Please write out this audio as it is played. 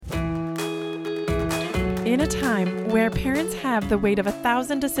In a time where parents have the weight of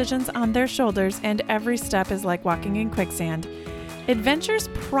 1,000 decisions on their shoulders and every step is like walking in quicksand, adventure's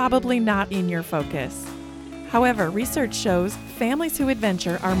probably not in your focus. However, research shows families who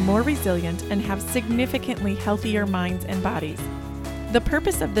adventure are more resilient and have significantly healthier minds and bodies. The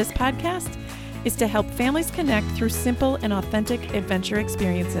purpose of this podcast is to help families connect through simple and authentic adventure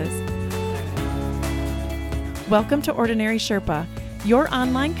experiences. Welcome to Ordinary Sherpa, your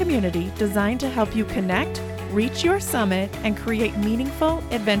online community designed to help you connect, reach your summit, and create meaningful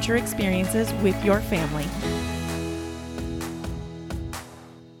adventure experiences with your family.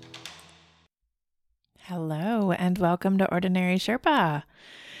 Hello, and welcome to Ordinary Sherpa.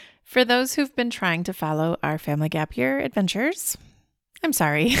 For those who've been trying to follow our Family Gap Year adventures, I'm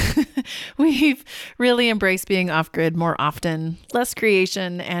sorry. We've really embraced being off-grid more often, less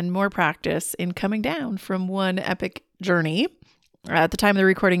creation, and more practice in coming down from one epic journey. At the time of the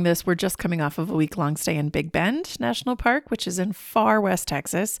recording this, we're just coming off of a week-long stay in Big Bend National Park, which is in far west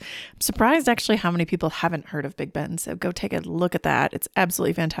Texas. I'm surprised actually how many people haven't heard of Big Bend, so go take a look at that. It's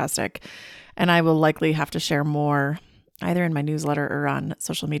absolutely fantastic, and I will likely have to share more either in my newsletter or on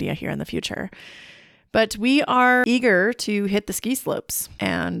social media here in the future. But we are eager to hit the ski slopes,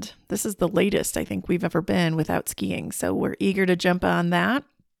 and this is the latest I think we've ever been without skiing, so we're eager to jump on that.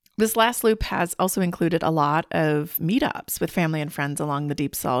 This last loop has also included a lot of meetups with family and friends along the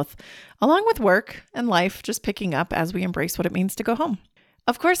Deep South, along with work and life just picking up as we embrace what it means to go home.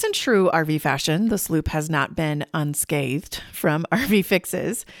 Of course, in true RV fashion, this loop has not been unscathed from RV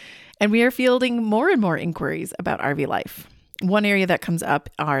fixes, and we are fielding more and more inquiries about RV life. One area that comes up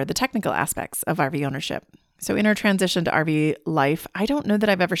are the technical aspects of RV ownership. So in our transition to RV life, I don't know that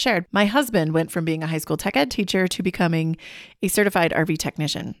I've ever shared. My husband went from being a high school tech ed teacher to becoming a certified RV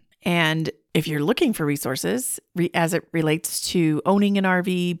technician. And if you're looking for resources as it relates to owning an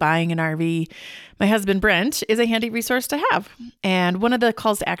RV, buying an RV, my husband Brent is a handy resource to have. And one of the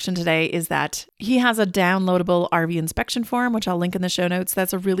calls to action today is that he has a downloadable RV inspection form, which I'll link in the show notes.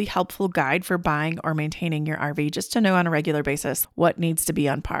 That's a really helpful guide for buying or maintaining your RV, just to know on a regular basis what needs to be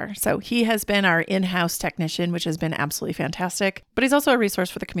on par. So he has been our in-house technician, which has been absolutely fantastic, but he's also a resource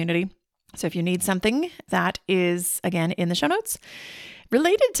for the community. So if you need something, that is, again, in the show notes.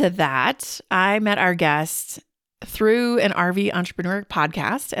 Related to that, I met our guest through an RV Entrepreneur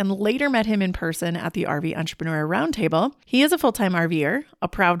podcast and later met him in person at the RV Entrepreneur Roundtable. He is a full-time RVer, a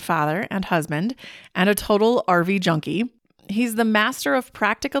proud father and husband, and a total RV junkie. He's the master of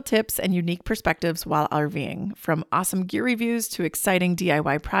practical tips and unique perspectives while RVing, from awesome gear reviews to exciting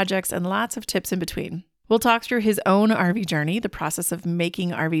DIY projects and lots of tips in between. We'll talk through his own RV journey, the process of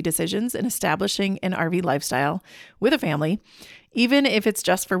making RV decisions and establishing an RV lifestyle with a family, even if it's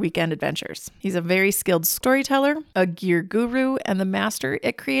just for weekend adventures. He's a very skilled storyteller, a gear guru, and the master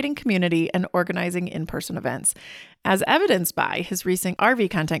at creating community and organizing in-person events, as evidenced by his recent RV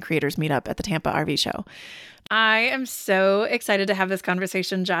content creators meetup at the Tampa RV Show. I am so excited to have this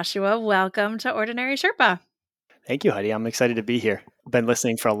conversation, Joshua. Welcome to Ordinary Sherpa. Thank you, Heidi. I'm excited to be here. I've been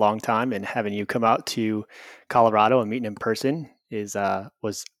listening for a long time, and having you come out to Colorado and meeting in person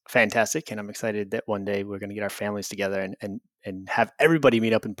was fantastic. And I'm excited that one day we're going to get our families together and have everybody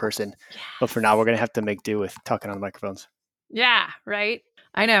meet up in person. Yes. But for now, we're going to have to make do with talking on the microphones. Yeah, right.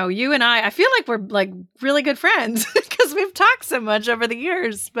 I know you and I feel like we're like really good friends because we've talked so much over the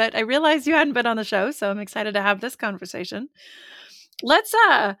years, but I realized you hadn't been on the show. So I'm excited to have this conversation.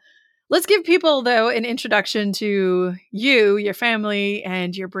 Let's give people, though, an introduction to you, your family,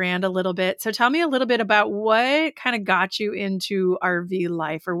 and your brand a little bit. So tell me a little bit about what kind of got you into RV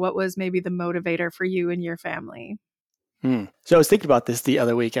life, or what was maybe the motivator for you and your family. So I was thinking about this the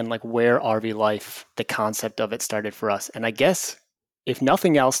other weekend, like where RV life, the concept of it started for us. And I guess if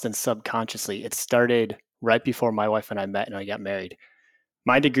nothing else than subconsciously, it started right before my wife and I met and I got married.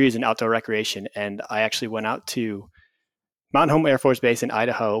 My degree is in outdoor recreation, and I actually went out to Mountain Home Air Force Base in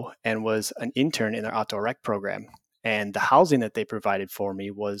Idaho and was an intern in their outdoor rec program. And the housing that they provided for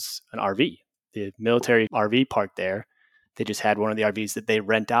me was an RV, the military RV park there. They just had one of the RVs that they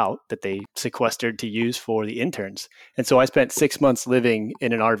rent out that they sequestered to use for the interns. And so I spent 6 months living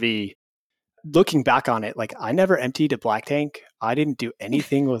in an RV. Looking back on it, like I never emptied a black tank. I didn't do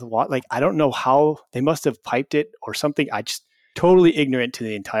anything with water. Like I don't know how they must have piped it or something. I just totally ignorant to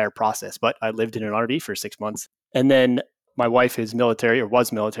the entire process. But I lived in an RV for 6 months. And then my wife is military or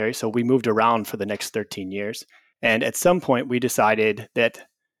was military, so we moved around for the next 13 years. And at some point, we decided that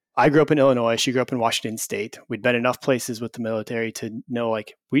I grew up in Illinois. She grew up in Washington State. We'd been enough places with the military to know,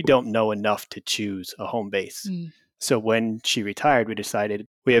 like, we don't know enough to choose a home base. So when she retired, we decided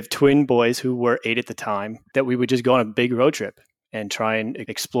we have twin boys who were 8 at the time that we would just go on a big road trip. and try and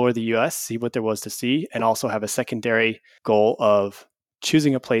explore the US, see what there was to see, and also have a secondary goal of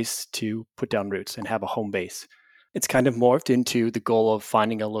choosing a place to put down roots and have a home base. It's kind of morphed into the goal of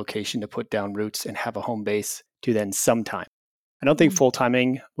finding a location to put down roots and have a home base to then sometime. I don't think full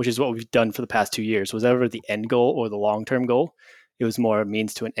timing, which is what we've done for the past 2 years, was ever the end goal or the long-term goal. It was more a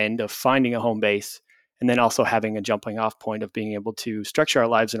means to an end of finding a home base and then also having a jumping off point of being able to structure our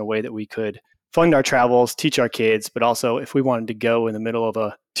lives in a way that we could fund our travels, teach our kids, but also if we wanted to go in the middle of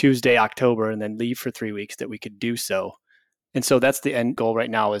a Tuesday, October, and then leave for 3 weeks, that we could do so. And so that's the end goal right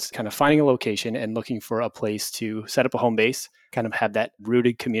now, is kind of finding a location and looking for a place to set up a home base, kind of have that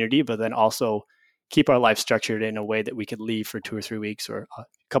rooted community, but then also keep our life structured in a way that we could leave for 2 or 3 weeks or a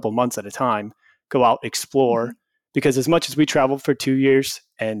couple months at a time, go out, explore. Because as much as we traveled for 2 years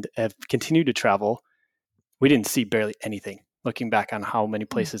and have continued to travel, we didn't see barely anything. Looking back on how many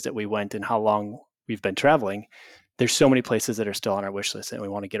places that we went and how long we've been traveling, there's so many places that are still on our wish list and we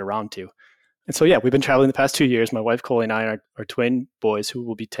want to get around to. And so, yeah, we've been traveling the past 2 years. My wife, Coley, and I, and our twin boys, who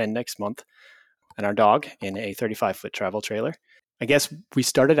will be 10 next month, and our dog in a 35-foot travel trailer. I guess we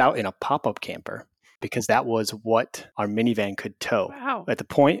started out in a pop-up camper because that was what our minivan could tow. Wow. At the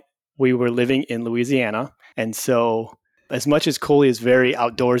point, we were living in Louisiana. And so as much as Coley is very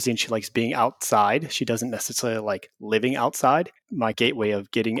outdoorsy and she likes being outside, she doesn't necessarily like living outside. My gateway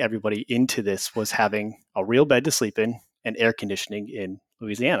of getting everybody into this was having a real bed to sleep in and air conditioning in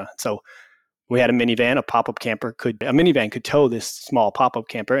Louisiana. So we had a minivan, a pop-up camper. A minivan could tow this small pop-up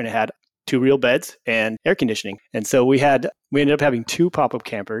camper, and it had 2 real beds and air conditioning. And so we ended up having 2 pop-up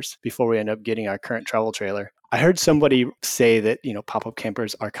campers before we ended up getting our current travel trailer. I heard somebody say that, pop-up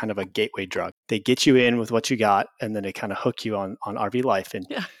campers are kind of a gateway drug. They get you in with what you got, and then they kind of hook you on RV life. And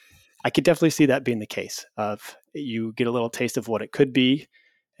yeah. I could definitely see that being the case. Of you get a little taste of what it could be.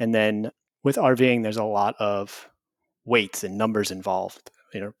 And then with RVing, there's a lot of weights and numbers involved.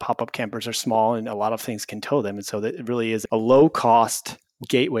 Pop-up campers are small and a lot of things can tow them. And so that it really is a low-cost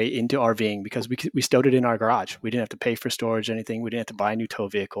gateway into RVing because we stowed it in our garage. We didn't have to pay for storage or anything. We didn't have to buy a new tow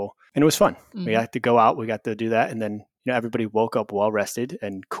vehicle. And it was fun. We got to go out. We got to do that. And then everybody woke up well-rested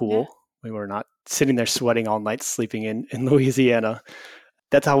and cool. Yeah. We were not sitting there sweating all night, sleeping in Louisiana.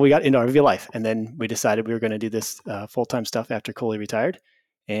 That's how we got into RV life. And then we decided we were going to do this full-time stuff after Coley retired.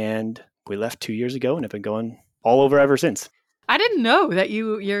 And we left 2 years ago and have been going all over ever since. I didn't know that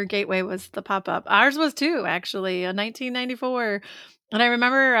your gateway was the pop-up. Ours was too, actually, in 1994. And I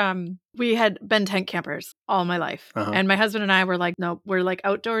remember we had been tent campers all my life. Uh-huh. And my husband and I were like, no, we're like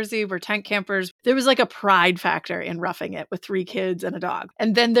outdoorsy. We're tent campers. There was like a pride factor in roughing it with 3 kids and a dog.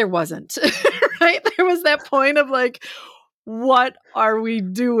 And then there wasn't, right? There was that point of like, what are we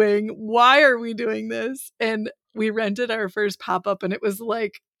doing? Why are we doing this? And we rented our first pop-up and it was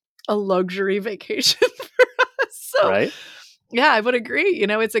like a luxury vacation for us. So, right? Yeah, I would agree.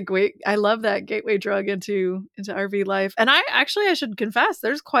 It's I love that gateway drug into RV life. And I should confess,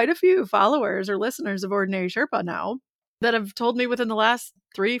 there's quite a few followers or listeners of Ordinary Sherpa now that have told me within the last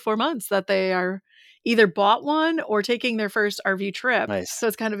 3-4 months that they are either bought one or taking their first RV trip. Nice. So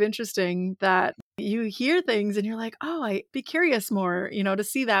it's kind of interesting that you hear things and you're like, oh, I'd be curious more, to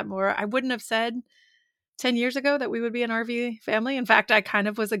see that more. I wouldn't have said 10 years ago that we would be an RV family. In fact, I kind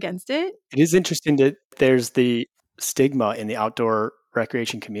of was against it. It is interesting that there's the stigma in the outdoor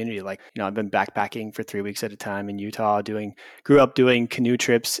recreation community. Like, I've been backpacking for 3 weeks at a time in Utah, grew up doing canoe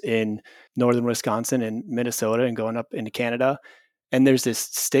trips in northern Wisconsin and Minnesota and going up into Canada. And there's this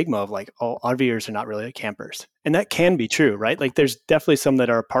stigma of like, oh, RVers are not really campers. And that can be true, right? Like there's definitely some that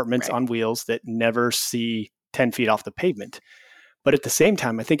are apartments on wheels that never see 10 feet off the pavement. But at the same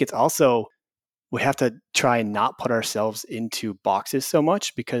time, I think it's also, we have to try and not put ourselves into boxes so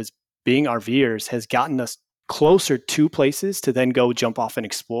much because being RVers has gotten us closer to places to then go jump off and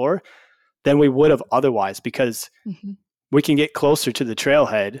explore than we would have otherwise because we can get closer to the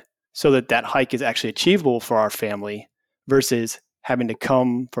trailhead so that hike is actually achievable for our family versus having to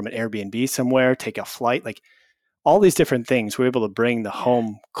come from an Airbnb somewhere, take a flight, like all these different things. We're able to bring the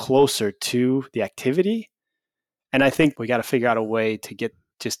home closer to the activity. And I think we got to figure out a way to get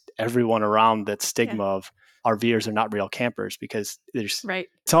just everyone around that stigma of RVers are not real campers because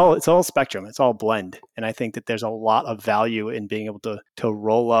it's all spectrum. It's all blend. And I think that there's a lot of value in being able to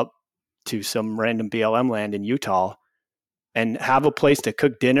roll up to some random BLM land in Utah and have a place to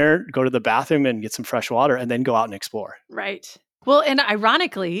cook dinner, go to the bathroom and get some fresh water and then go out and explore. Right. Well, and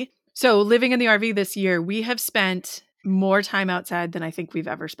ironically, so living in the RV this year, we have spent more time outside than I think we've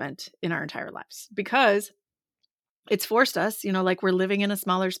ever spent in our entire lives because it's forced us, like we're living in a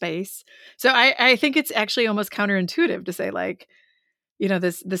smaller space. So I think it's actually almost counterintuitive to say like,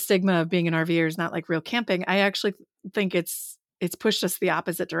 the stigma of being an RVer is not like real camping. I actually think it's it's pushed us the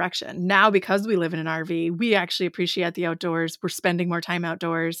opposite direction. Now, because we live in an RV, we actually appreciate the outdoors. We're spending more time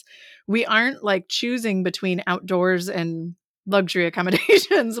outdoors. We aren't like choosing between outdoors and luxury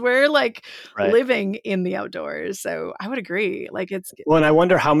accommodations. We're like Right. living in the outdoors. So I would agree. Like it's Well, and I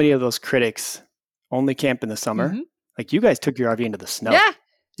wonder how many of those critics only camp in the summer. Mhm. Like you guys took your RV into the snow. Yeah,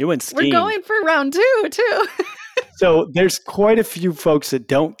 You went we're skiing. going for round 2 too. So there's quite a few folks that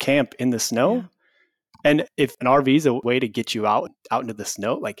don't camp in the snow. Yeah. And if an RV is a way to get you out into the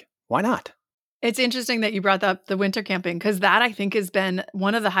snow, like why not? It's interesting that you brought up the winter camping because that I think has been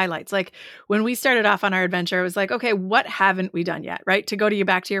one of the highlights. Like when we started off on our adventure, it was like, okay, what haven't we done yet? Right. To go to you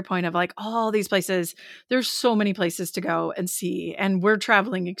back to your point of like all these places, there's so many places to go and see. And we're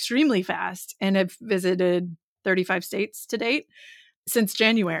traveling extremely fast and have visited 35 states to date since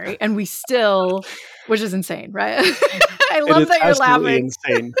January. And we still, which is insane, right? I It love is that you're absolutely laughing.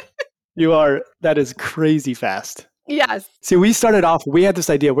 insane. That is crazy fast. Yes. See, we started off, we had this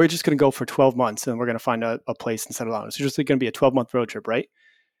idea, we're just going to go for 12 months and we're going to find a place and settle down. It's just going to be a 12-month road trip, right?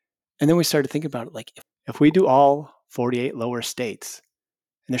 And then we started thinking about it, like if we do all 48 lower states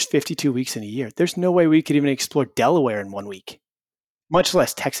and there's 52 weeks in a year, there's no way we could even explore Delaware in 1 week, much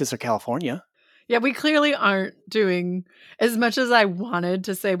less Texas or California. Yeah, we clearly aren't doing as much as I wanted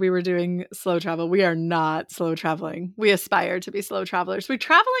to say we were doing slow travel. We are not slow traveling. We aspire to be slow travelers. We're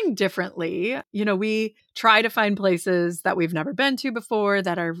traveling differently. You know, we try to find places that we've never been to before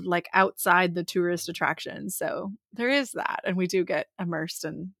that are like outside the tourist attractions. So there is that. And we do get immersed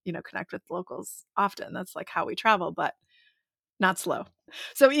and, you know, connect with locals often. That's like how we travel, but not slow.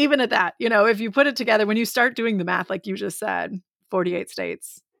 So even at that, you know, if you put it together, when you start doing the math, like you just said, 48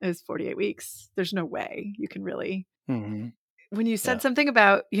 states is 48 weeks. There's no way you can really. Mm-hmm. When you said something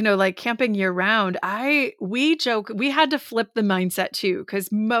about, you know, like camping year round, we joke, we had to flip the mindset too,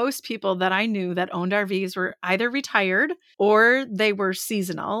 because most people that I knew that owned RVs were either retired or they were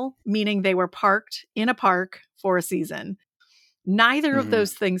seasonal, meaning they were parked in a park for a season. Neither of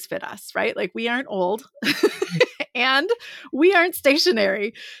those things fit us, right? Like we aren't old and we aren't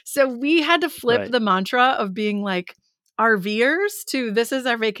stationary. So we had to flip the mantra of being like RVers to this is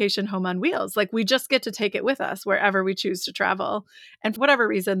our vacation home on wheels. Like we just get to take it with us wherever we choose to travel. And for whatever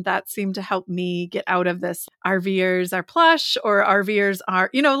reason, that seemed to help me get out of this RVers are plush or RVers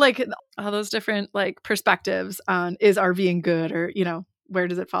are, you know, like all those different like perspectives on is RVing good or, you know, where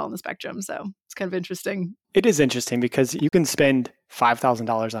does it fall on the spectrum? So it's kind of interesting. It is interesting because you can spend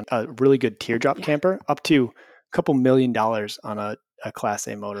 $5,000 on a really good teardrop camper up to a couple $1,000,000 on a Class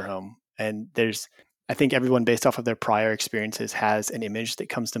A motorhome. And I think everyone based off of their prior experiences has an image that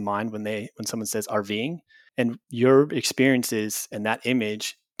comes to mind when someone says RVing, and your experiences and that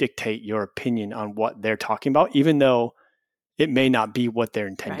image dictate your opinion on what they're talking about, even though it may not be what they're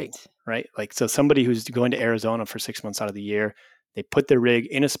intending, right? Like, so somebody who's going to Arizona for 6 months out of the year, they put their rig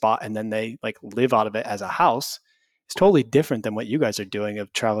in a spot and then they like live out of it as a house. It's totally different than what you guys are doing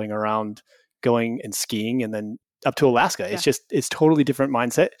of traveling around, going and skiing and then up to Alaska. Yeah. It's totally different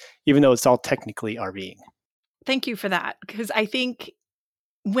mindset, even though it's all technically RVing. Thank you for that. Because I think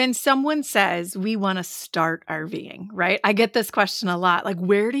when someone says we want to start RVing, right? I get this question a lot. Like,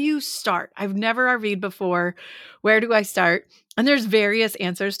 where do you start? I've never RV'd before. Where do I start? And there's various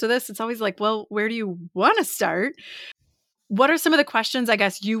answers to this. It's always like, well, where do you want to start? What are some of the questions I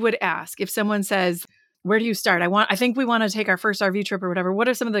guess you would ask if someone says, where do you start? I think we want to take our first RV trip or whatever. What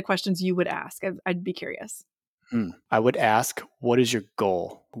are some of the questions you would ask? I'd be curious. I would ask, what is your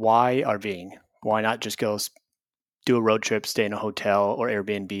goal? Why RVing? Why not just go do a road trip, stay in a hotel or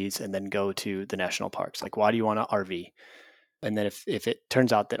Airbnbs, and then go to the national parks? Like, why do you want to RV? And then if it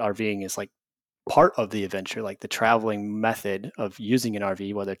turns out that RVing is like part of the adventure, like the traveling method of using an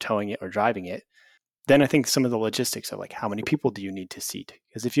RV, whether towing it or driving it, then I think some of the logistics of like, how many people do you need to seat?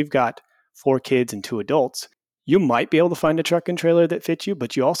 Because if you've got 4 kids and 2 adults, you might be able to find a truck and trailer that fits you,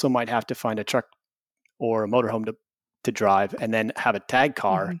 but you also might have to find a truck or a motorhome to drive and then have a tag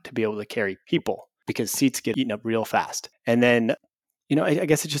car to be able to carry people, because seats get eaten up real fast. And then, you know, I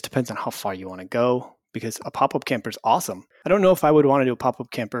guess it just depends on how far you want to go, because a pop-up camper is awesome. I don't know if I would want to do a pop-up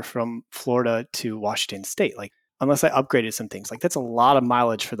camper from Florida to Washington State, like unless I upgraded some things. Like that's a lot of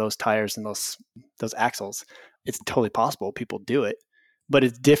mileage for those tires and those axles. It's totally possible people do it, but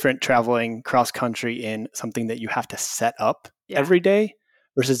it's different traveling cross country in something that you have to set up every day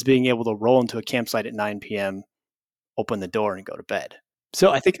versus being able to roll into a campsite at 9 p.m., open the door and go to bed. So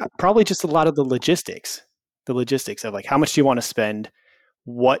I think probably just a lot of the logistics of like, how much do you want to spend?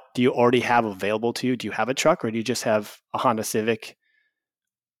 What do you already have available to you? Do you have a truck or do you just have a Honda Civic?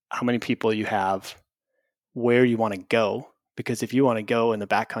 How many people you have? Where you want to go? Because if you want to go in the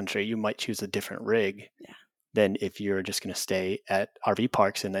backcountry, you might choose a different rig than if you're just going to stay at RV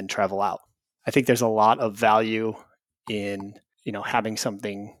parks and then travel out. I think there's a lot of value in, having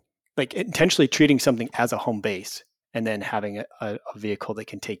something like intentionally treating something as a home base and then having a vehicle that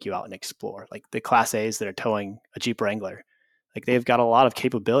can take you out and explore. Like the Class A's that are towing a Jeep Wrangler, like they've got a lot of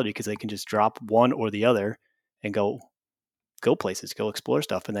capability because they can just drop one or the other and go places, go explore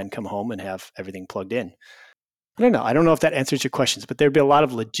stuff, and then come home and have everything plugged in. I don't know. I don't know if that answers your questions, but there'd be a lot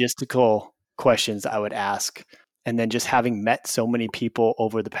of logistical questions I would ask. And then just having met so many people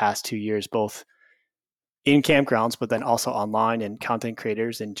over the past 2 years, both in campgrounds, but then also online and content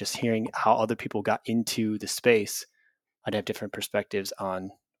creators, and just hearing how other people got into the space, I'd have different perspectives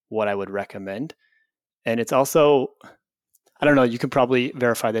on what I would recommend. And it's also, I don't know, you can probably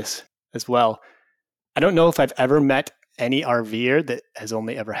verify this as well. I don't know if I've ever met any RVer that has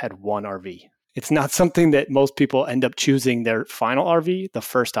only ever had one RV. It's not something that most people end up choosing their final RV the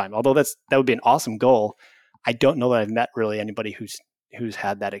first time, although that would be an awesome goal. I don't know that I've met really anybody who's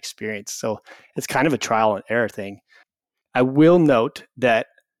had that experience. So it's kind of a trial and error thing. I will note that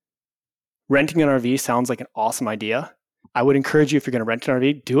renting an RV sounds like an awesome idea. I would encourage you, if you're going to rent an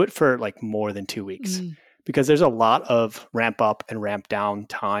RV, do it for like more than 2 weeks because there's a lot of ramp up and ramp down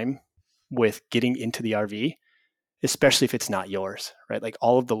time with getting into the RV, especially if it's not yours, right? Like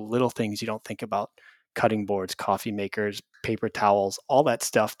all of the little things you don't think about, cutting boards, coffee makers, paper towels, all that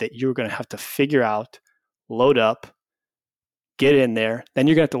stuff that you're going to have to figure out, load up, get in there. Then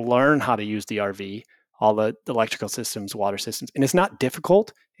you're going to have to learn how to use the RV, all the electrical systems, water systems. And it's not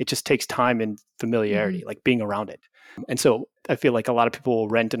difficult. It just takes time and familiarity, like being around it. And so I feel like a lot of people will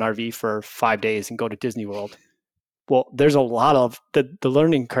rent an RV for 5 days and go to Disney World. Well, there's a lot of the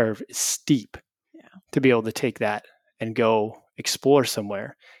learning curve is steep to be able to take that and go explore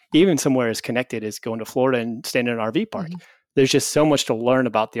somewhere, even somewhere as connected as going to Florida and staying in an RV park. There's just so much to learn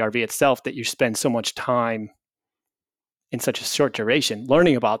about the RV itself that you spend so much time in such a short duration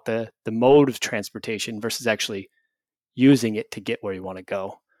learning about the mode of transportation versus actually using it to get where you want to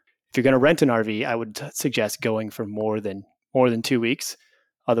go. If you're going to rent an RV, I would suggest going for more than 2 weeks.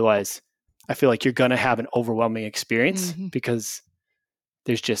 Otherwise, I feel like you're going to have an overwhelming experience because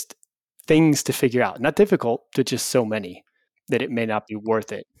there's just things to figure out. Not difficult, but just so many that it may not be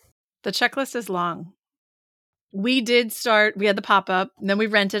worth it. The checklist is long. We had the pop-up, and then we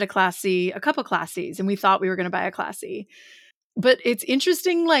rented a couple Class Cs, and we thought we were going to buy a Class C. But it's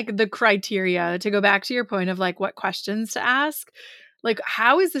interesting, like the criteria, to go back to your point of like what questions to ask. Like,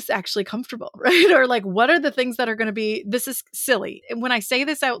 how is this actually comfortable, right? Or like, what are the things that are going to be, this is silly. And when I say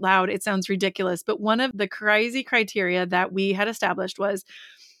this out loud, it sounds ridiculous. But one of the crazy criteria that we had established was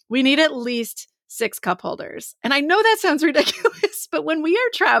we need at least 6 cup holders. And I know that sounds ridiculous, but when we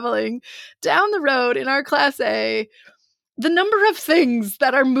are traveling down the road in our Class A, the number of things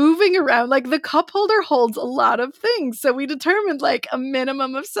that are moving around, like the cup holder holds a lot of things. So we determined like a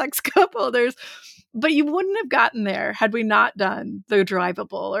minimum of 6 cup holders. But you wouldn't have gotten there had we not done the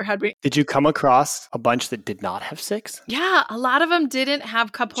drivable or had we. Did you come across a bunch that did not have 6? Yeah, a lot of them didn't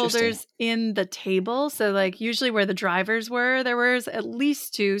have cup holders in the table. So like usually where the drivers were, there was at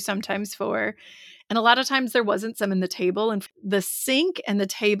least 2, sometimes 4. And a lot of times there wasn't some in the table, and the sink and the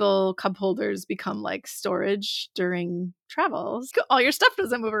table cup holders become like storage during travels. All your stuff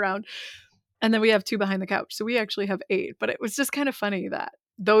doesn't move around. And then we have 2 behind the couch. So we actually have 8, but it was just kind of funny that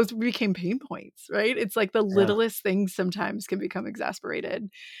those became pain points, right? It's like the littlest things sometimes can become exasperated.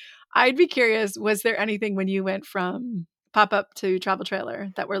 I'd be curious, was there anything when you went from pop-up to travel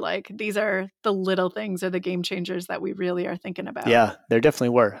trailer that were like, these are the little things or the game changers that we really are thinking about? Yeah, there definitely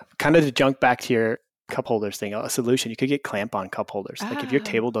were. Kind of to jump back to your cup holders thing, a solution, you could get clamp on cup holders. Like if your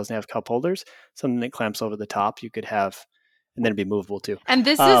table doesn't have cup holders, something that clamps over the top, you could have, and then it'd be movable too. And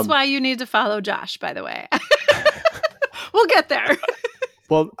this is why you need to follow Josh, by the way. We'll get there.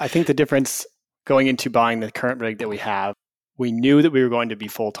 Well, I think the difference going into buying the current rig that we have, we knew that we were going to be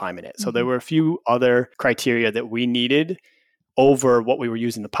full-time in it. So there were a few other criteria that we needed over what we were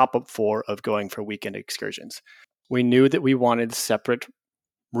using the pop-up for of going for weekend excursions. We knew that we wanted separate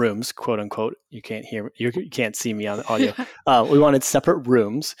rooms, quote unquote. You can't see me on the audio. We wanted separate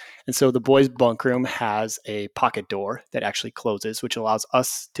rooms. And so the boys' bunk room has a pocket door that actually closes, which allows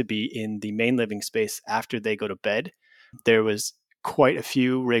us to be in the main living space after they go to bed. There was quite a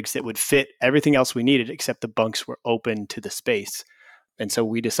few rigs that would fit everything else we needed, except the bunks were open to the space. And so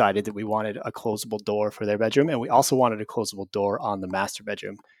we decided that we wanted a closable door for their bedroom. And we also wanted a closable door on the master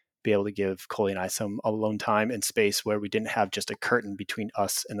bedroom, be able to give Coley and I some alone time and space where we didn't have just a curtain between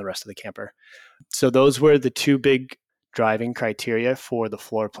us and the rest of the camper. So those were the 2 big driving criteria for the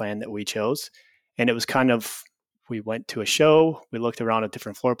floor plan that we chose. And it was kind of, we went to a show, we looked around at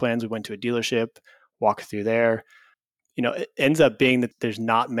different floor plans, we went to a dealership, walk through there. It ends up being that there's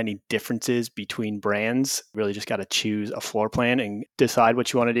not many differences between brands. Really just got to choose a floor plan and decide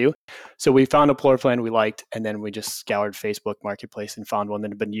what you want to do. So we found a floor plan we liked, and then we just scoured Facebook Marketplace and found one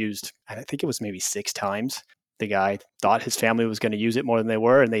that had been used, and I think it was maybe 6 times. The guy thought his family was going to use it more than they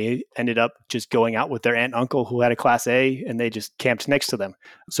were, and they ended up just going out with their aunt and uncle who had a Class A, and they just camped next to them.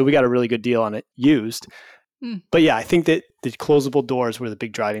 So we got a really good deal on it used. But yeah, I think that the closable doors were the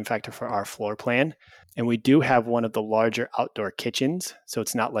big driving factor for our floor plan. And we do have one of the larger outdoor kitchens. So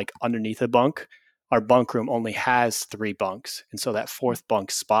it's not like underneath a bunk. Our bunk room only has 3 bunks. And so that 4th bunk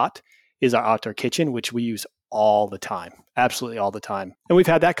spot is our outdoor kitchen, which we use all the time, absolutely all the time. And we've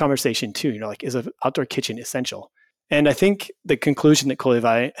had that conversation too, is an outdoor kitchen essential? And I think the conclusion that Coley and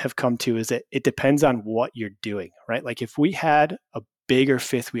I have come to is that it depends on what you're doing, right? Like if we had a bigger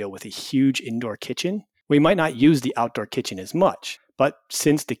fifth wheel with a huge indoor kitchen, we might not use the outdoor kitchen as much. But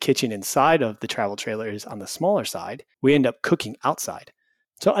since the kitchen inside of the travel trailer is on the smaller side, we end up cooking outside.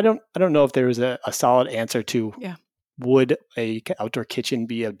 So I don't know if there is a solid answer to would a outdoor kitchen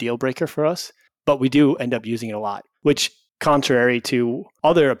be a deal breaker for us, but we do end up using it a lot, which contrary to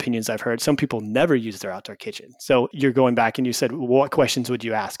other opinions I've heard, some people never use their outdoor kitchen. So you're going back and you said, what questions would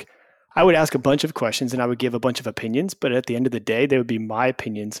you ask? I would ask a bunch of questions and I would give a bunch of opinions, but at the end of the day, they would be my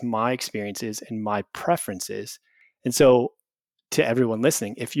opinions, my experiences, and my preferences. And so to everyone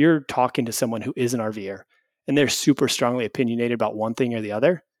listening, if you're talking to someone who is an RVer and they're super strongly opinionated about one thing or the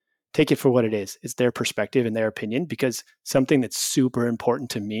other, take it for what it is. It's their perspective and their opinion, because something that's super important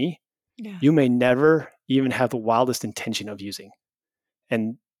to me, you may never even have the wildest intention of using.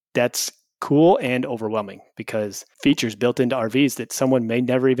 And that's cool and overwhelming because features built into RVs that someone may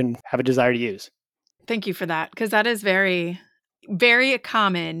never even have a desire to use. Thank you for that, because that is very, very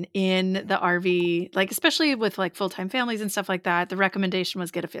common in the RV, like especially with like full-time families and stuff like that. The recommendation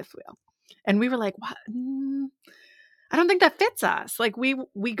was get a fifth wheel. And we were like, what? I don't think that fits us. Like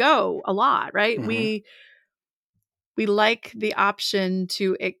we go a lot, right? Mm-hmm. We like the option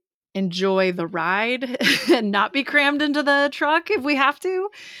to enjoy the ride and not be crammed into the truck if we have to.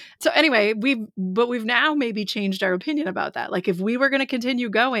 So anyway, we've now maybe changed our opinion about that. Like if we were going to continue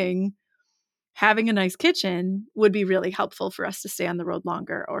going, having a nice kitchen would be really helpful for us to stay on the road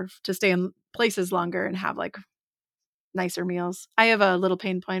longer or to stay in places longer and have like nicer meals. I have a little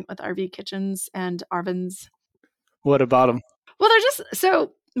pain point with RV kitchens and RVings. What about them? Well, they're just,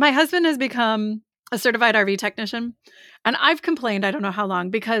 so my husband has become a certified RV technician, and I've complained, I don't know how long,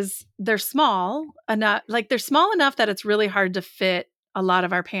 because they're small enough, like they're small enough that it's really hard to fit a lot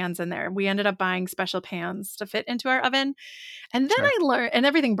of our pans in there. We ended up buying special pans to fit into our oven. And then I learned, and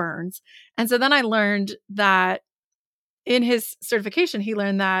everything burns. And so then I learned that in his certification, he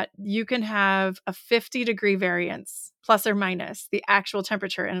learned that you can have a 50-degree variance, plus or minus the actual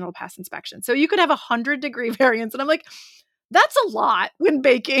temperature, and it'll pass inspection. So you could have a 100-degree variance. And I'm like, that's a lot when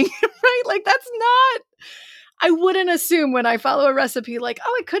baking, right? Like that's not, I wouldn't assume when I follow a recipe, like,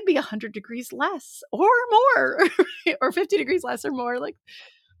 oh, it could be 100 degrees less or more, or 50 degrees less or more. Like,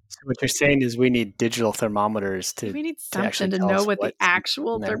 so what you're saying is we need digital thermometers to we need actually something to tell know us what the what's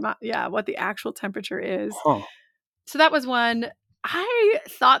actual in there. what the actual temperature is. Huh. So that was one. I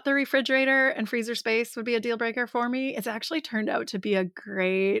thought the refrigerator and freezer space would be a deal breaker for me. It's actually turned out to be a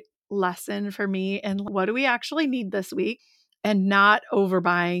great lesson for me. And what do we actually need this week? And not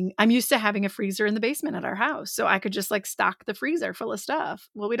overbuying. I'm used to having a freezer in the basement at our house, so I could just like stock the freezer full of stuff.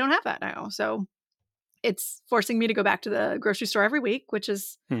 Well, we don't have that now. So it's forcing me to go back to the grocery store every week, which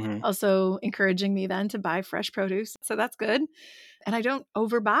is also encouraging me then to buy fresh produce. So that's good. And I don't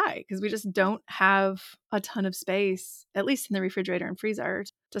overbuy because we just don't have a ton of space, at least in the refrigerator and freezer,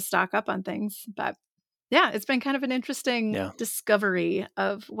 to stock up on things. But yeah, it's been kind of an interesting discovery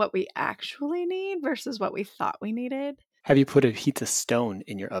of what we actually need versus what we thought we needed. Have you put a pizza stone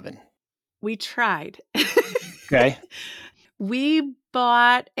in your oven? We tried. Okay. We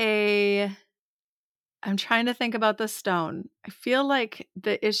bought I'm trying to think about the stone. I feel like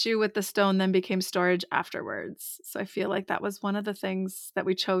the issue with the stone then became storage afterwards. So I feel like that was one of the things that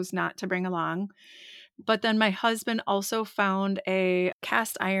we chose not to bring along. But then my husband also found a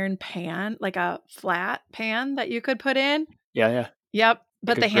cast iron pan, like a flat pan that you could put in. Yeah. Yep.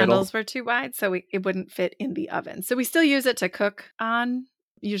 But Like the handles were too wide, so it wouldn't fit in the oven. So we still use it to cook on,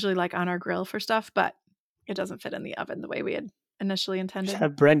 usually like on our grill for stuff, but it doesn't fit in the oven the way we had initially intended. Just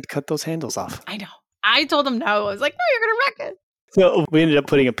have Brent cut those handles off. I know. I told him no. I was like, no, you're going to wreck it. So we ended up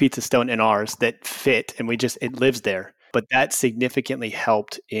putting a pizza stone in ours that fit, and it lives there. But that significantly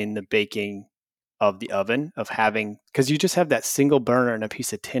helped in the baking of the oven, of having, because you just have that single burner and a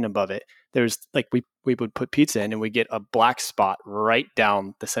piece of tin above it. There's like, we would put pizza in and we get a black spot right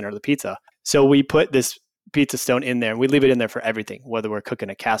down the center of the pizza. So we put this pizza stone in there and we leave it in there for everything, whether we're cooking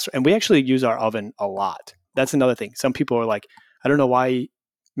a casserole. And we actually use our oven a lot. That's another thing. Some people are like, I don't know why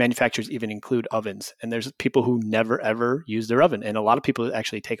manufacturers even include ovens. And there's people who never, ever use their oven. And a lot of people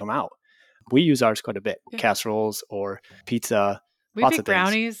actually take them out. We use ours quite a bit, casseroles or pizza, We lots bake of things.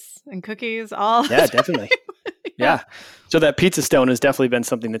 brownies and cookies all the Yeah, time. definitely. Yeah. So that pizza stone has definitely been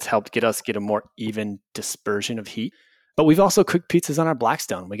something that's helped get a more even dispersion of heat. But we've also cooked pizzas on our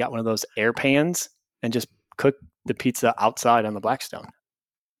Blackstone. We got one of those air pans and just cook the pizza outside on the Blackstone.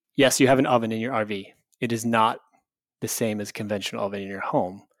 Yes, you have an oven in your RV. It is not the same as a conventional oven in your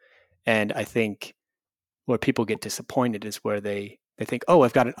home. And I think where people get disappointed is where they think, oh,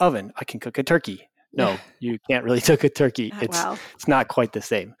 I've got an oven. I can cook a turkey. No, you can't really cook a turkey. It's not quite the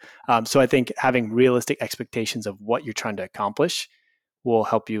same. So I think having realistic expectations of what you're trying to accomplish will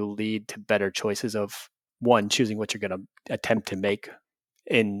help you lead to better choices of, one, choosing what you're going to attempt to make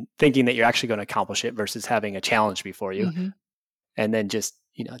and thinking that you're actually going to accomplish it versus having a challenge before you. Mm-hmm. And then just,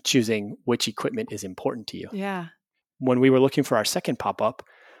 choosing which equipment is important to you. Yeah. When we were looking for our second pop-up,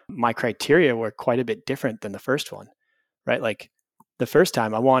 my criteria were quite a bit different than the first one, right? Like the first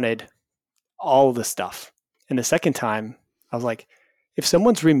time I wanted all the stuff. And the second time I was like, if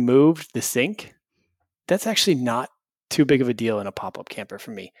someone's removed the sink, that's actually not too big of a deal in a pop-up camper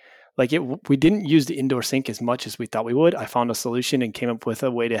for me. Like we didn't use the indoor sink as much as we thought we would. I found a solution and came up with a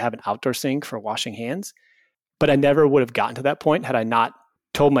way to have an outdoor sink for washing hands. But I never would have gotten to that point had I not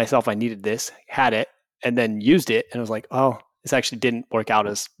told myself I needed this, had it, and then used it. And I was like, oh, this actually didn't work out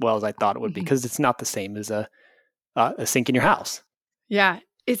as well as I thought it would be, because it's not the same as a sink in your house. Yeah.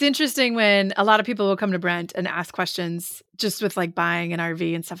 It's interesting when a lot of people will come to Brent and ask questions just with like buying an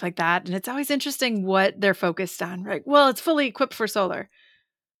RV and stuff like that. And it's always interesting what they're focused on, right? Well, it's fully equipped for solar.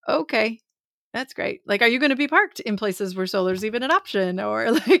 Okay, that's great. Like, are you going to be parked in places where solar is even an option?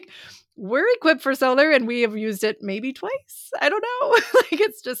 Or like, we're equipped for solar and we have used it maybe twice. I don't know. Like,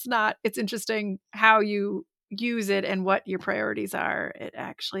 it's just not, it's interesting how you use it and what your priorities are. It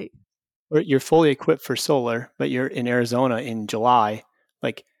actually. You're fully equipped for solar, but you're in Arizona in July.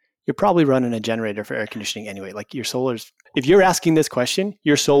 Like, you're probably running a generator for air conditioning anyway. Like your solar's, if you're asking this question,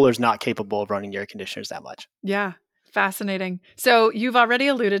 your solar's not capable of running your air conditioners that much. Yeah. Fascinating. So you've already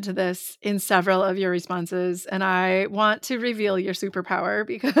alluded to this in several of your responses, and I want to reveal your superpower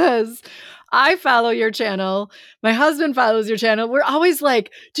because I follow your channel. My husband follows your channel. We're always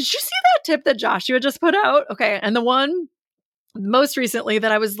like, did you see that tip that Joshua just put out? Okay. And the one most recently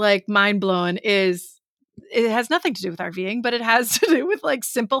that I was like mind blown is it has nothing to do with RVing, but it has to do with like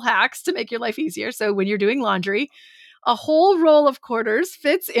simple hacks to make your life easier. So when you're doing laundry, a whole roll of quarters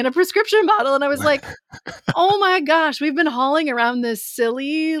fits in a prescription bottle. And I was like, oh my gosh, we've been hauling around this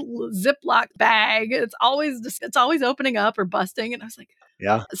silly Ziploc bag. It's always opening up or busting. And I was like,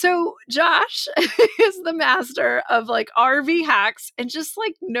 yeah. So Josh is the master of like RV hacks and just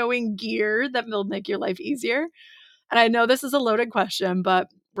like knowing gear that will make your life easier. And I know this is a loaded question, but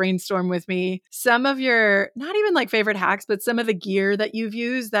brainstorm with me some of your, not even like favorite hacks, but some of the gear that you've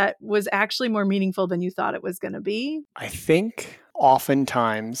used that was actually more meaningful than you thought it was going to be. I think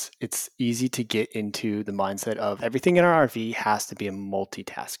oftentimes it's easy to get into the mindset of everything in our RV has to be a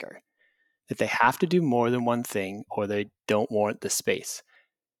multitasker, that they have to do more than one thing or they don't warrant the space.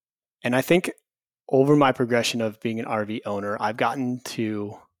 And I think over my progression of being an RV owner, I've gotten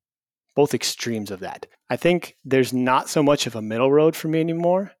to both extremes of that. I think there's not so much of a middle road for me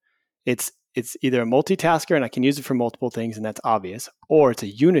anymore. It's either a multitasker and I can use it for multiple things and that's obvious, or it's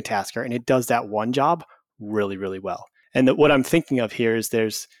a unitasker and it does that one job really, really well. And what I'm thinking of here is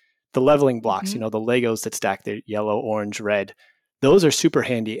there's the leveling blocks, the Legos that stack the yellow, orange, red. Those are super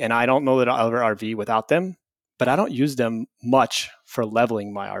handy. And I don't know that I'll ever RV without them, but I don't use them much for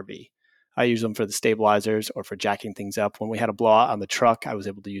leveling my RV. I use them for the stabilizers or for jacking things up. When we had a blowout on the truck, I was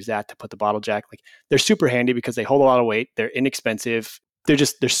able to use that to put the bottle jack. Like, they're super handy because they hold a lot of weight. They're inexpensive. They're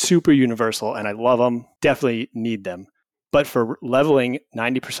super universal and I love them. Definitely need them. But for leveling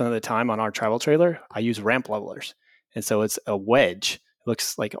 90% of the time on our travel trailer, I use ramp levelers. And so it's a wedge. It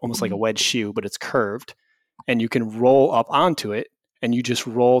looks like almost like a wedge shoe, but it's curved. And you can roll up onto it and you just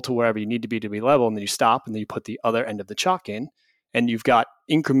roll to wherever you need to be level. And then you stop and then you put the other end of the chalk in. And you've got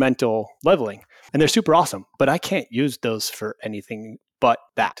incremental leveling. And they're super awesome, but I can't use those for anything but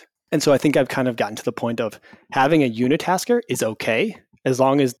that. And so I think I've kind of gotten to the point of having a unitasker is okay, as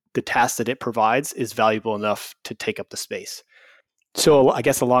long as the task that it provides is valuable enough to take up the space. So I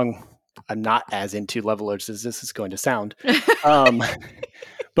guess I'm not as into levelers as this is going to sound.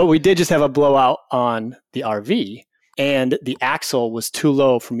 But we did just have a blowout on the RV, and the axle was too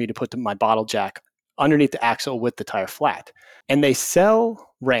low for me to put my bottle jack underneath the axle with the tire flat. And they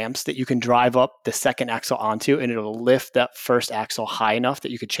sell ramps that you can drive up the second axle onto, and it'll lift that first axle high enough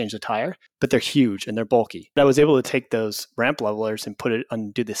that you could change the tire, but they're huge and they're bulky. I was able to take those ramp levelers and put it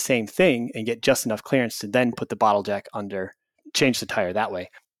and do the same thing and get just enough clearance to then put the bottle jack under, change the tire that way.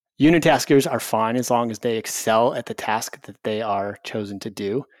 Unitaskers are fine as long as they excel at the task that they are chosen to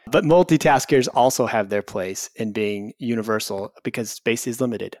do. But multitaskers also have their place in being universal because space is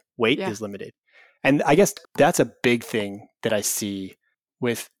limited, weight is limited. And I guess that's a big thing that I see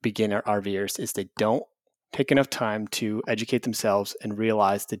with beginner RVers is they don't take enough time to educate themselves and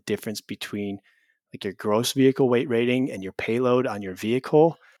realize the difference between like your gross vehicle weight rating and your payload on your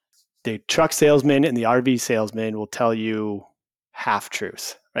vehicle. The truck salesman and the RV salesman will tell you half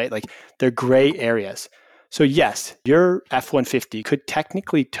truths, right? Like they're gray areas. So yes, your F-150 could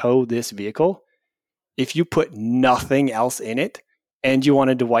technically tow this vehicle if you put nothing else in it and you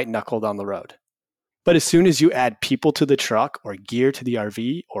wanted to white knuckle down the road. But as soon as you add people to the truck or gear to the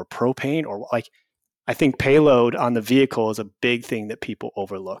RV or propane or like, I think payload on the vehicle is a big thing that people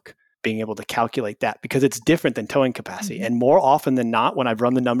overlook, being able to calculate that because it's different than towing capacity. Mm-hmm. And more often than not, when I've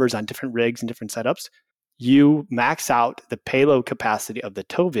run the numbers on different rigs and different setups, you max out the payload capacity of the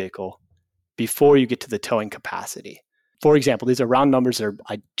tow vehicle before you get to the towing capacity. For example, these are round numbers that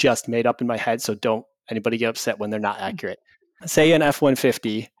I just made up in my head, so don't anybody get upset when they're not accurate. Say an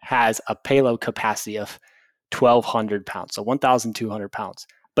F-150 has a payload capacity of 1,200 pounds, so 1,200 pounds,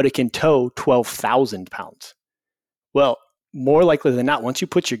 but it can tow 12,000 pounds. Well, more likely than not, once you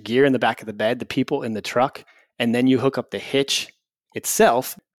put your gear in the back of the bed, the people in the truck, and then you hook up the hitch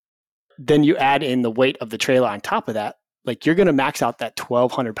itself, then you add in the weight of the trailer on top of that, like you're going to max out that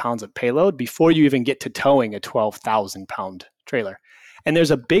 1,200 pounds of payload before you even get to towing a 12,000 pound trailer. And there's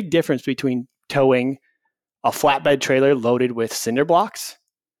a big difference between towing a flatbed trailer loaded with cinder blocks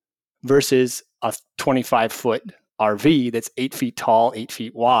versus a 25-foot RV that's 8 feet tall, 8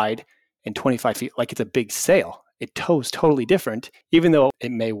 feet wide, and 25 feet, like it's a big sail. It tows totally different, even though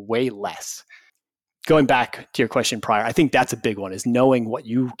it may weigh less. Going back to your question prior, I think that's a big one, is knowing what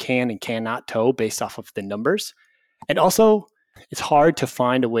you can and cannot tow based off of the numbers. And also, it's hard to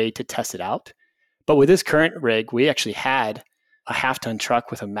find a way to test it out. But with this current rig, we actually had a half-ton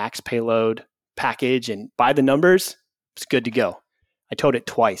truck with a max payload package, and by the numbers, it's good to go. I towed it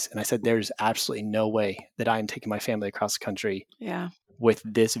twice, and I said, there's absolutely no way that I am taking my family across the country with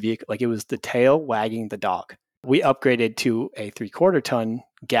this vehicle. Like, it was the tail wagging the dog. We upgraded to a 3/4 ton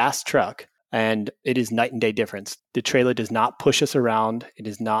gas truck, and it is night and day difference. The trailer does not push us around. It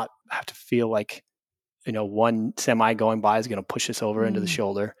does not have to feel like, one semi going by is going to push us over into the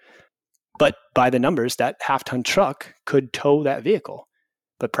shoulder. But by the numbers, that half-ton truck could tow that vehicle.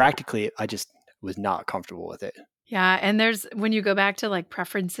 But practically, I just was not comfortable with it. Yeah. And when you go back to like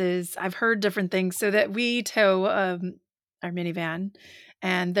preferences, I've heard different things. So that we tow our minivan,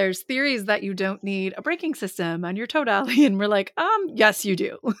 and there's theories that you don't need a braking system on your tow dolly. And we're like, yes, you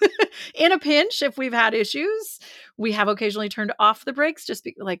do. In a pinch, if we've had issues, we have occasionally turned off the brakes.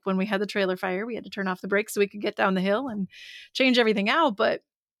 Like when we had the trailer fire, we had to turn off the brakes so we could get down the hill and change everything out. But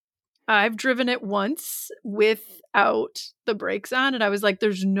I've driven it once without the brakes on, and I was like,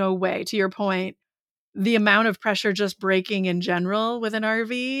 there's no way, to your point, the amount of pressure just braking in general with an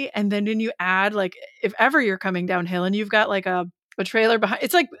RV. And then when you add, like, if ever you're coming downhill and you've got like a trailer behind,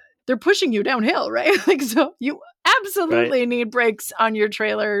 it's like they're pushing you downhill, right? Like, so you absolutely need brakes on your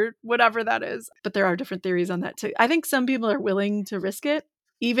trailer, whatever that is. But there are different theories on that too. I think some people are willing to risk it.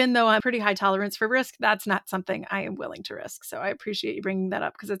 Even though I'm pretty high tolerance for risk, that's not something I am willing to risk. So I appreciate you bringing that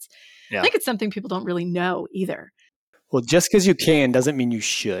up because I think it's something people don't really know either. Well, just because you can doesn't mean you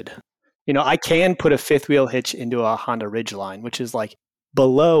should. I can put a fifth wheel hitch into a Honda Ridgeline, which is like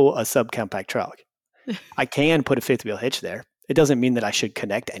below a subcompact truck. I can put a fifth wheel hitch there. It doesn't mean that I should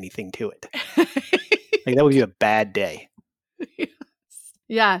connect anything to it. Like, that would be a bad day.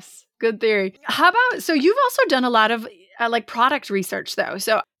 Yes. Good theory. How about, so you've also done a lot of like product research though.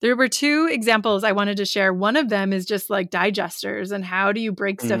 So there were two examples I wanted to share. One of them is just like digesters and how do you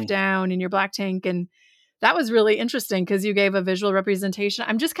break stuff down in your black tank. And that was really interesting because you gave a visual representation.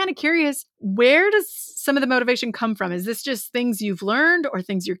 I'm just kind of curious, where does some of the motivation come from? Is this just things you've learned or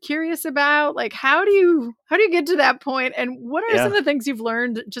things you're curious about? Like, how do you get to that point? And what are some of the things you've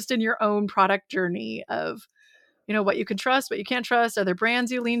learned just in your own product journey of, what you can trust, what you can't trust, other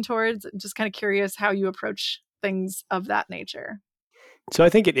brands you lean towards? I'm just kind of curious how you approach things of that nature. So I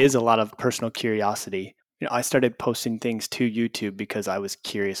think it is a lot of personal curiosity. I started posting things to YouTube because I was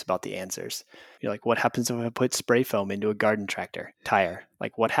curious about the answers. Like, what happens if I put spray foam into a garden tractor tire?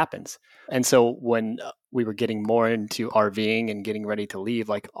 Like, what happens? And so when we were getting more into RVing and getting ready to leave,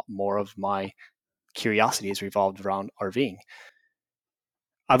 like, more of my curiosity has revolved around RVing.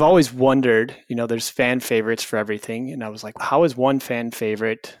 I've always wondered, there's fan favorites for everything. And I was like, how is one fan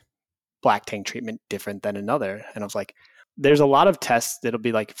favorite black tank treatment different than another? And I was like, there's a lot of tests that'll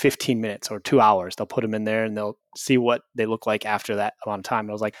be like 15 minutes or 2 hours. They'll put them in there and they'll see what they look like after that amount of time.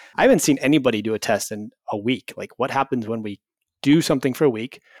 And I was like, I haven't seen anybody do a test in a week. Like, what happens when we do something for a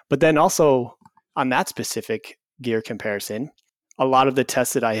week? But then also on that specific gear comparison, a lot of the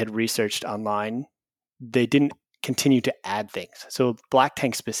tests that I had researched online, they didn't continue to add things. So black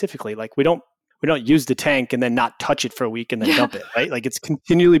tank specifically, like we don't use the tank and then not touch it for a week and then dump it, right? Like it's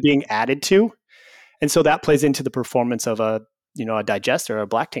continually being added to. And so that plays into the performance of a digester or a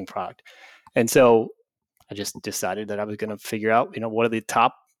black tank product. And so I just decided that I was going to figure out, what are the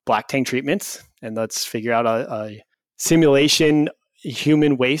top black tank treatments, and let's figure out a simulation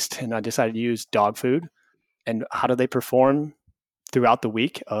human waste. And I decided to use dog food, and how do they perform throughout the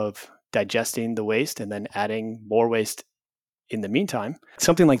week of digesting the waste and then adding more waste in the meantime.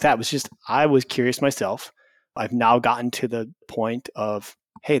 Something like that was just, I was curious myself. I've now gotten to the point of,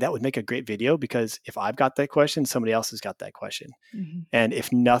 hey, that would make a great video, because if I've got that question, somebody else has got that question. Mm-hmm. And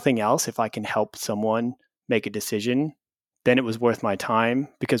if nothing else, if I can help someone make a decision, then it was worth my time,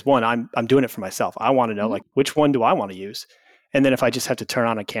 because one, I'm doing it for myself. I want to know, like, which one do I want to use? And then if I just have to turn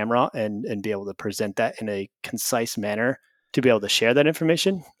on a camera and be able to present that in a concise manner to be able to share that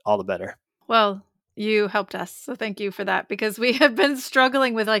information, all the better. Well, you helped us. So thank you for that, because we have been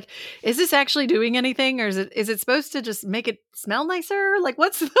struggling with, like, is this actually doing anything, or is it supposed to just make it smell nicer? Like,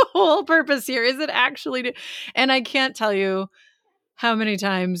 what's the whole purpose here? Is it actually And I can't tell you how many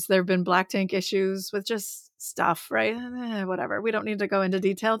times there've been black tank issues with just stuff, right? Whatever. We don't need to go into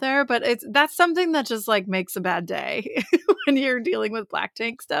detail there, but that's something that just like makes a bad day when you're dealing with black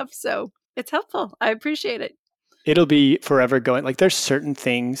tank stuff. So it's helpful. I appreciate it. It'll be forever going. Like, there's certain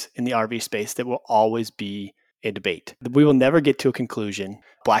things in the RV space that will always be a debate. We will never get to a conclusion.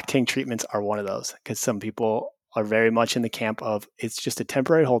 Black tank treatments are one of those, because some people are very much in the camp of it's just a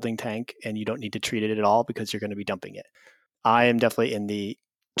temporary holding tank and you don't need to treat it at all because you're going to be dumping it. I am definitely in the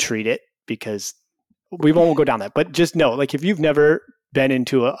treat it, because we won't go down that. But just know, like, if you've never been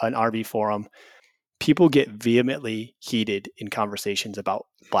into an RV forum, people get vehemently heated in conversations about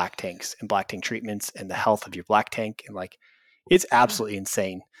black tanks and black tank treatments and the health of your black tank. And like, it's absolutely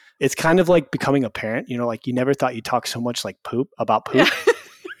insane. It's kind of like becoming a parent, like you never thought you'd talk so much like about poop. Yeah.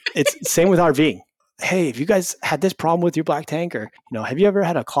 It's same with RVing. Hey, have you guys had this problem with your black tank? Or, have you ever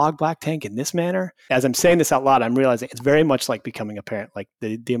had a clogged black tank in this manner? As I'm saying this out loud, I'm realizing it's very much like becoming a parent. Like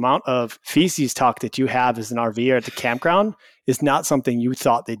the amount of feces talk that you have as an RVer at the campground is not something you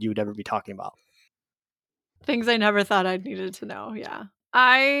thought that you would ever be talking about. Things I never thought I'd needed to know. Yeah.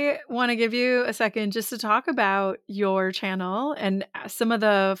 I want to give you a second just to talk about your channel and some of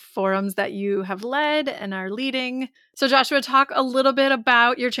the forums that you have led and are leading. So Joshua, talk a little bit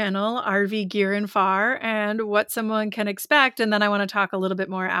about your channel, RV Gear and Far, and what someone can expect. And then I want to talk a little bit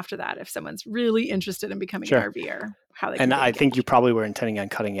more after that if someone's really interested in becoming an RVer. And I think you probably were intending on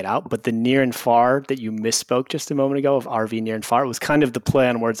cutting it out, but the near and far that you misspoke just a moment ago of RV near and far was kind of the play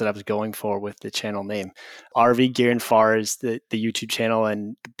on words that I was going for with the channel name. RV Gear and Far is the YouTube channel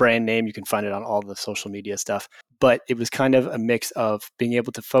and brand name. You can find it on all the social media stuff. But it was kind of a mix of being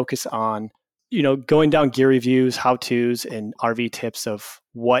able to focus on, going down gear reviews, how-tos, and RV tips of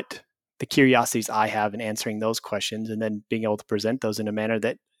what the curiosities I have and answering those questions, and then being able to present those in a manner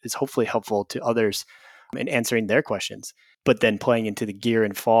that is hopefully helpful to others and answering their questions, but then playing into the gear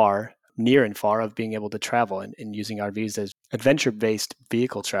and far, near and far of being able to travel and using RVs as adventure-based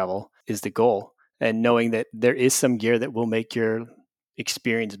vehicle travel is the goal. And knowing that there is some gear that will make your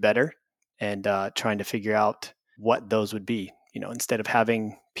experience better, and trying to figure out what those would be. Instead of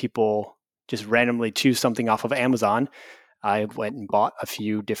having people just randomly choose something off of Amazon, I went and bought a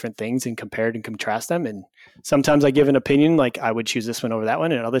few different things and compared and contrast them. And sometimes I give an opinion, like I would choose this one over that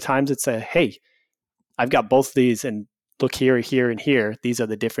one. And other times it's hey, I've got both of these, and look here, here, and here. These are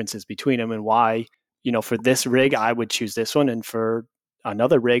the differences between them, and why, for this rig, I would choose this one. And for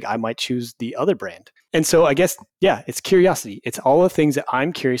another rig, I might choose the other brand. And so I guess, yeah, it's curiosity. It's all the things that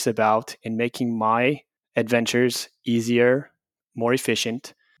I'm curious about in making my adventures easier, more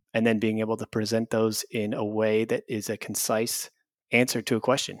efficient, and then being able to present those in a way that is a concise answer to a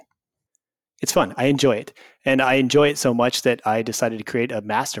question. It's fun. I enjoy it. And I enjoy it so much that I decided to create a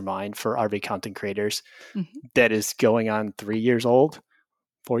mastermind for RV content creators that is going on 3 years old,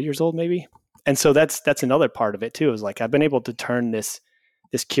 4 years old, maybe. And so that's another part of it too, is like I've been able to turn this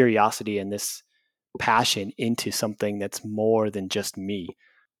curiosity and this passion into something that's more than just me.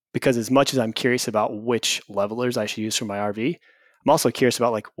 Because as much as I'm curious about which levelers I should use for my RV, I'm also curious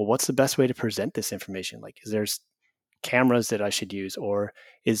about like, well, what's the best way to present this information? Like, is there's cameras that I should use? Or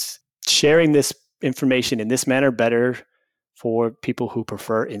is sharing this information in this manner better for people who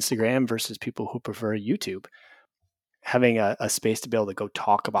prefer Instagram versus people who prefer YouTube? Having a space to be able to go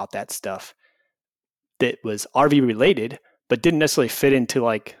talk about that stuff that was RV related, but didn't necessarily fit into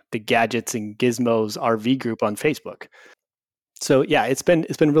like the gadgets and gizmos RV group on Facebook. So yeah, it's been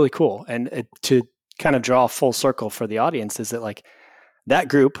really cool. And to kind of draw a full circle for the audience is that like that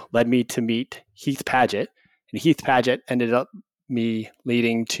group led me to meet Heath Paget, and Heath Paget ended up me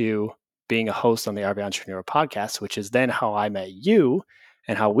leading to being a host on the RV Entrepreneur podcast, which is then how I met you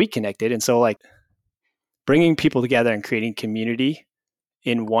and how we connected. And so like bringing people together and creating community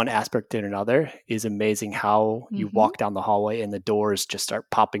in one aspect or another is amazing. How you walk down the hallway and the doors just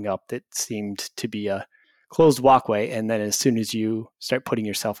start popping up that seemed to be a closed walkway. And then as soon as you start putting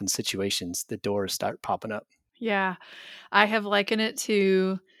yourself in situations, the doors start popping up. Yeah. I have likened it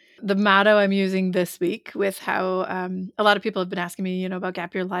to the motto I'm using this week with how a lot of people have been asking me, about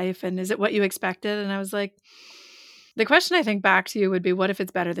gap year life and is it what you expected? And I was like, the question I think back to you would be, what if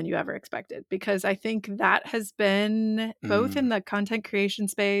it's better than you ever expected? Because I think that has been both in the content creation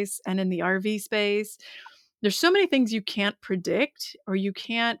space and in the RV space. There's so many things you can't predict or you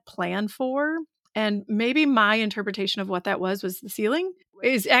can't plan for. And maybe my interpretation of what that was the ceiling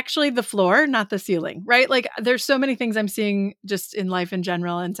is actually the floor, not the ceiling, right? Like there's so many things I'm seeing just in life in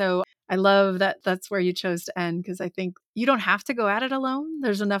general. And so I love that that's where you chose to end, because I think you don't have to go at it alone.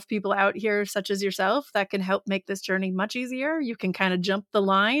 There's enough people out here, such as yourself, that can help make this journey much easier. You can kind of jump the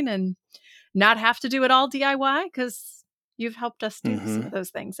line and not have to do it all DIY, because you've helped us do some of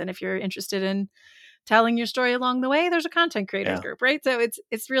those things. And if you're interested in telling your story along the way, there's a content creators group, right? So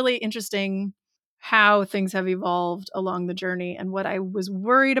it's really interesting how things have evolved along the journey, and what I was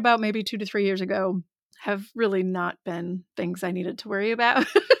worried about maybe 2 to 3 years ago have really not been things I needed to worry about,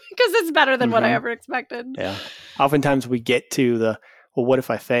 because it's better than what I ever expected. Yeah. Oftentimes we get to the, well, what if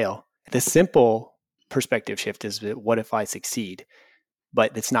I fail? The simple perspective shift is, what if I succeed?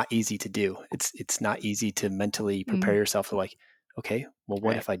 But it's not easy to do. It's not easy to mentally prepare yourself to like, okay, well,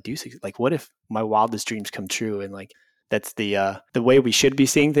 what if I do succeed? Like, what if my wildest dreams come true? And like, that's the way we should be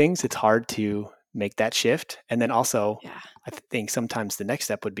seeing things. It's hard to make that shift. And then also, I think sometimes the next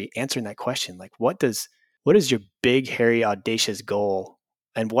step would be answering that question. Like, what is your big, hairy, audacious goal?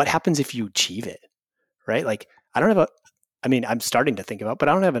 And what happens if you achieve it? Right? Like, I'm starting to think about, but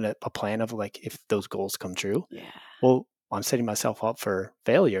I don't have a plan of like, if those goals come true, well, I'm setting myself up for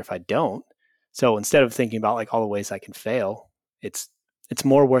failure if I don't. So instead of thinking about like all the ways I can fail, it's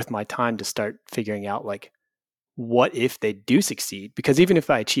more worth my time to start figuring out like, what if they do succeed? Because even if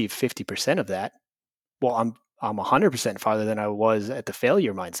I achieve 50% of that, well, I'm 100% farther than I was at the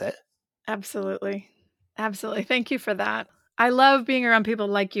failure mindset. Absolutely. Absolutely. Thank you for that. I love being around people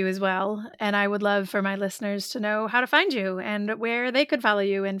like you as well. And I would love for my listeners to know how to find you and where they could follow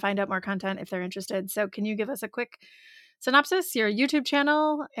you and find out more content if they're interested. So can you give us a quick synopsis, your YouTube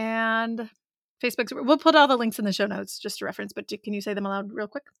channel and Facebook? We'll put all the links in the show notes just to reference, but can you say them aloud real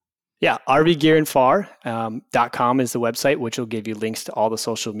quick? Yeah, RVgearandfar.com is the website, which will give you links to all the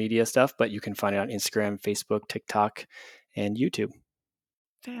social media stuff, but you can find it on Instagram, Facebook, TikTok, and YouTube.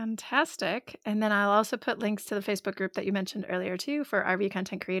 Fantastic. And then I'll also put links to the Facebook group that you mentioned earlier too for RV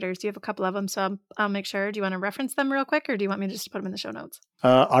content creators. Do you have a couple of them? So I'll make sure. Do you want to reference them real quick, or do you want me to just put them in the show notes?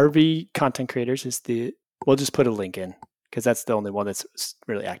 RV content creators we'll just put a link in, because that's the only one that's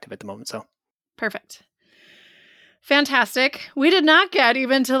really active at the moment. So perfect. Fantastic. We did not get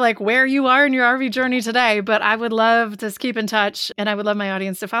even to like where you are in your RV journey today, but I would love to keep in touch, and I would love my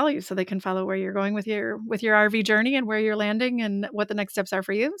audience to follow you so they can follow where you're going with your RV journey and where you're landing and what the next steps are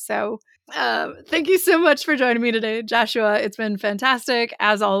for you. So thank you so much for joining me today, Joshua. It's been fantastic.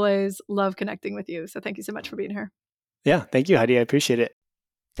 As always, love connecting with you. So thank you so much for being here. Yeah. Thank you, Heidi. I appreciate it.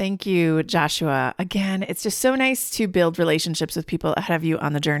 Thank you, Joshua. Again, it's just so nice to build relationships with people ahead of you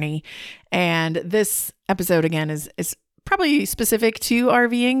on the journey. And this episode, again, is probably specific to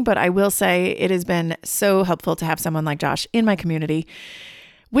RVing, but I will say it has been so helpful to have someone like Josh in my community.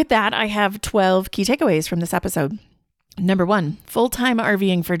 With that, I have 12 key takeaways from this episode. Number 1, full-time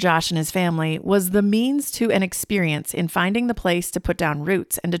RVing for Josh and his family was the means to an experience in finding the place to put down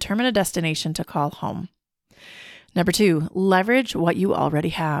roots and determine a destination to call home. Number 2, leverage what you already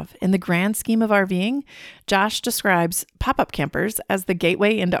have. In the grand scheme of RVing, Josh describes pop-up campers as the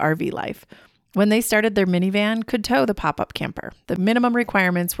gateway into RV life. When they started, their minivan could tow the pop-up camper. The minimum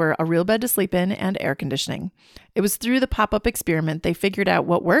requirements were a real bed to sleep in and air conditioning. It was through the pop-up experiment they figured out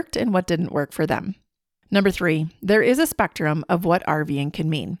what worked and what didn't work for them. Number 3, there is a spectrum of what RVing can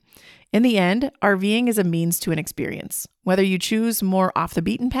mean. In the end, RVing is a means to an experience, whether you choose more off the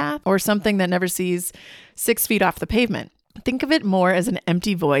beaten path or something that never sees 6 feet off the pavement. Think of it more as an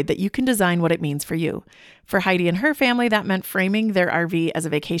empty void that you can design what it means for you. For Heidi and her family, that meant framing their RV as a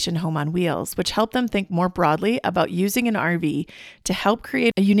vacation home on wheels, which helped them think more broadly about using an RV to help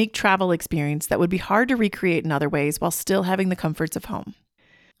create a unique travel experience that would be hard to recreate in other ways while still having the comforts of home.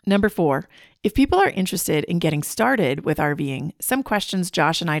 Number 4, if people are interested in getting started with RVing, some questions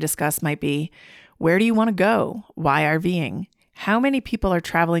Josh and I discussed might be, where do you want to go? Why RVing? How many people are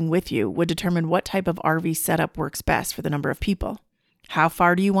traveling with you would determine what type of RV setup works best for the number of people. How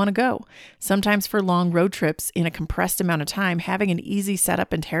far do you want to go? Sometimes for long road trips in a compressed amount of time, having an easy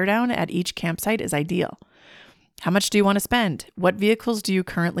setup and teardown at each campsite is ideal. How much do you want to spend? What vehicles do you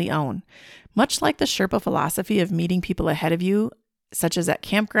currently own? Much like the Sherpa philosophy of meeting people ahead of you, such as at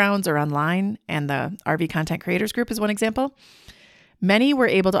campgrounds or online, and the RV Content Creators Group is one example, many were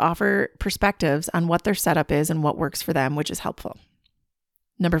able to offer perspectives on what their setup is and what works for them, which is helpful.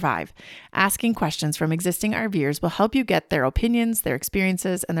 Number 5, asking questions from existing RVers will help you get their opinions, their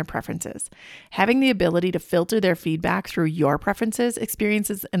experiences, and their preferences. Having the ability to filter their feedback through your preferences,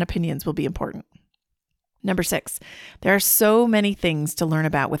 experiences, and opinions will be important. Number 6, there are so many things to learn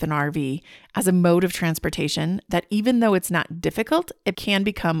about with an RV as a mode of transportation that even though it's not difficult, it can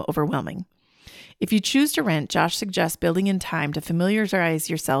become overwhelming. If you choose to rent, Josh suggests building in time to familiarize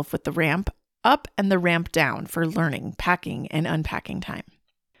yourself with the ramp up and the ramp down for learning, packing, and unpacking time.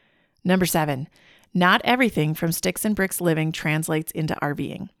 Number 7, not everything from sticks and bricks living translates into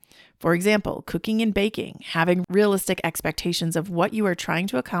RVing. For example, cooking and baking, having realistic expectations of what you are trying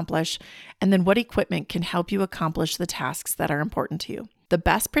to accomplish, and then what equipment can help you accomplish the tasks that are important to you. The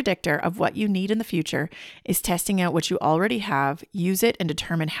best predictor of what you need in the future is testing out what you already have, use it, and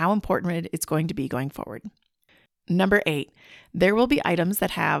determine how important it's going to be going forward. Number 8, there will be items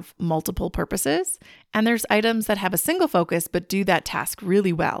that have multiple purposes, and there's items that have a single focus but do that task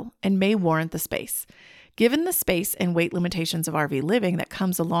really well and may warrant the space. Given the space and weight limitations of RV living that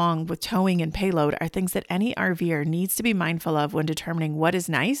comes along with towing and payload are things that any RVer needs to be mindful of when determining what is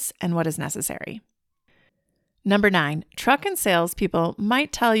nice and what is necessary. Number 9, truck and salespeople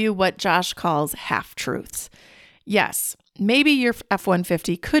might tell you what Josh calls half-truths. Yes, maybe your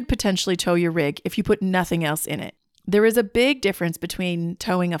F-150 could potentially tow your rig if you put nothing else in it. There is a big difference between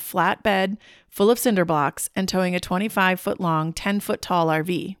towing a flatbed full of cinder blocks and towing a 25-foot-long, 10-foot-tall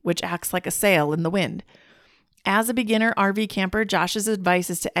RV, which acts like a sail in the wind. As a beginner RV camper, Josh's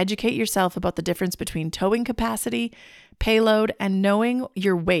advice is to educate yourself about the difference between towing capacity, payload, and knowing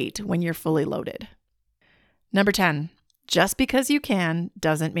your weight when you're fully loaded. Number 10, just because you can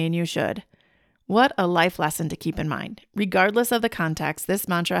doesn't mean you should. What a life lesson to keep in mind. Regardless of the context, this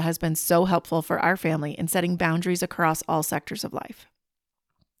mantra has been so helpful for our family in setting boundaries across all sectors of life.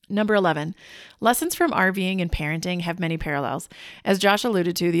 Number 11, lessons from RVing and parenting have many parallels. As Josh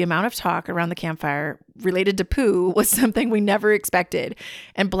alluded to, the amount of talk around the campfire related to poo was something we never expected,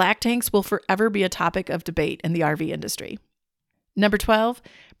 and black tanks will forever be a topic of debate in the RV industry. Number 12,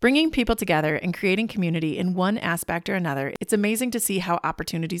 bringing people together and creating community in one aspect or another. It's amazing to see how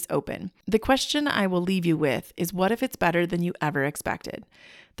opportunities open. The question I will leave you with is, what if it's better than you ever expected?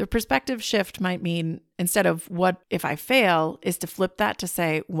 The perspective shift might mean, instead of what if I fail, is to flip that to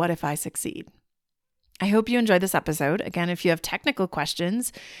say, what if I succeed? I hope you enjoyed this episode. Again, if you have technical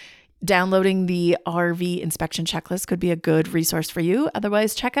questions, downloading the RV inspection checklist could be a good resource for you.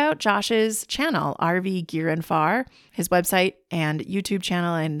 Otherwise, check out Josh's channel, RV Gear and Far. His website and YouTube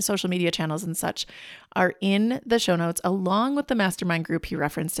channel and social media channels and such are in the show notes, along with the mastermind group he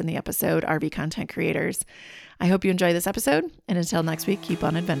referenced in the episode, RV Content Creators. I hope you enjoy this episode, and until next week, keep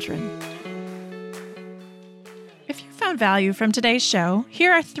on adventuring. If you found value from today's show,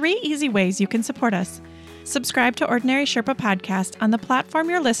 here are 3 easy ways you can support us. Subscribe to Ordinary Sherpa Podcast on the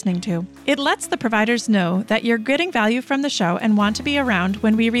platform you're listening to. It lets the providers know that you're getting value from the show and want to be around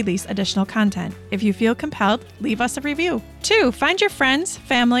when we release additional content. If you feel compelled, leave us a review. 2, find your friends,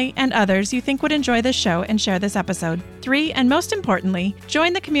 family, and others you think would enjoy this show and share this episode. 3, and most importantly,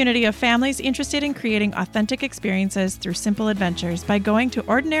 join the community of families interested in creating authentic experiences through simple adventures by going to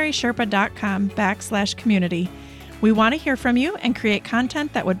ordinarysherpa.com/community. We want to hear from you and create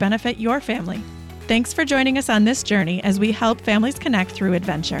content that would benefit your family. Thanks for joining us on this journey as we help families connect through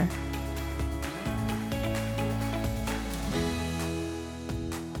adventure.